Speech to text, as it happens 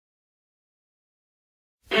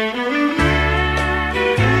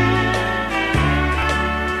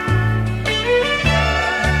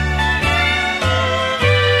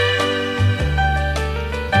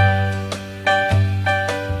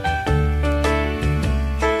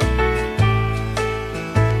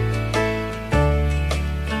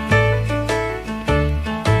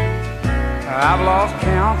lost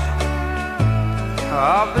count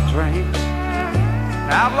of the drinks.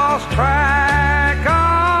 I've lost track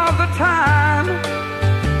of the time.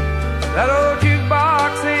 That old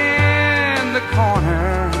jukebox in the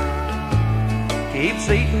corner keeps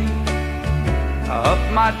eating up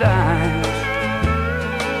my dimes.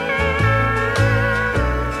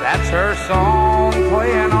 That's her song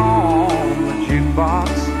playing on the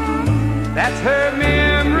jukebox. That's her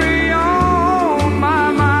memory on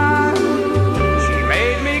my mind. She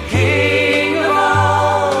made me king of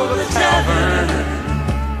all the taverns,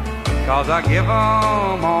 'cause I give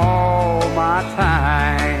 'em all my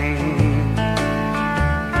time.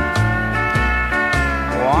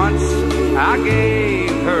 Once I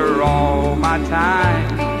gave her all my time,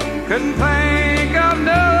 couldn't think of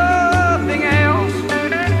nothing else.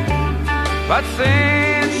 But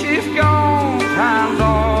since she's gone, time's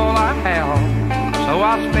all I have, so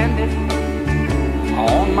I spend it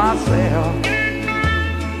on myself.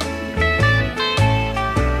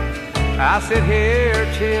 I sit here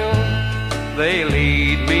till they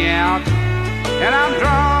lead me out, and I'm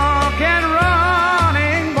drunk and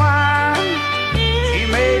running blind. She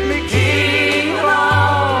made me king of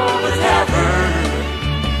all the taverns,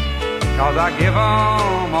 'cause I give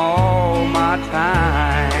 'em all my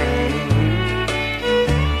time.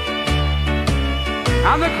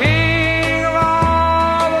 I'm the king of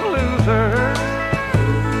all the losers.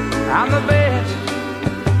 I'm the best,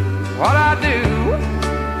 what I do.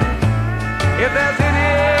 If there's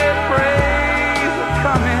any praise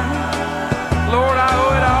coming, Lord, I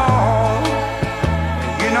owe it all.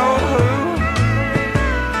 You know who?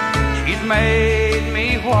 She's made me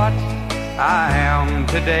what I am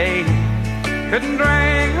today. Couldn't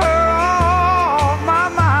drink her off my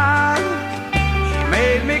mind. She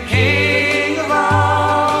made me king of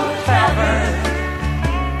all the taverns.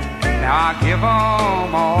 Now I give 'em